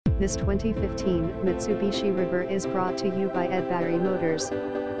This 2015 Mitsubishi RVR is brought to you by Eddbarry Motors.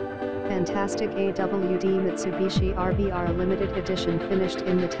 Fantastic AWD Mitsubishi RVR Limited Edition finished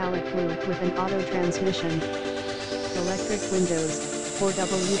in metallic blue with an auto transmission. Electric windows,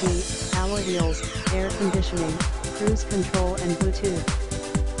 4WD, alloy wheels, air conditioning, cruise control and Bluetooth.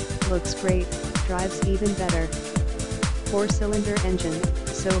 Looks great, drives even better. 4-cylinder engine,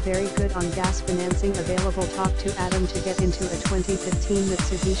 so very good on gas financing available. Talk to Adam to get into a 2015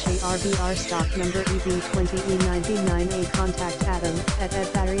 Mitsubishi RVR stock number EB20E99A. Contact Adam at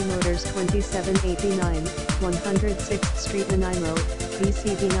Eddbarry Motors 2789, 106th Street, Nanaimo,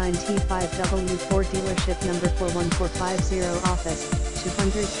 BCB9T5W4 Dealership number 41450 Office,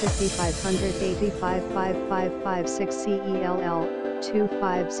 250-585-5556 CELL,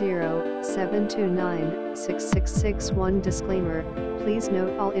 250-729-6661. Disclaimer: please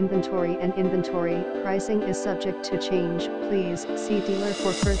note all inventory and inventory pricing is subject to change. Please see dealer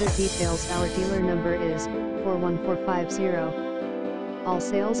for further details. Our dealer number is 41450. All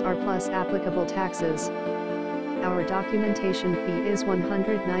sales are plus applicable taxes. Our documentation fee is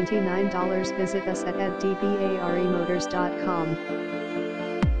 $199. Visit us at eddbarrymotors.com.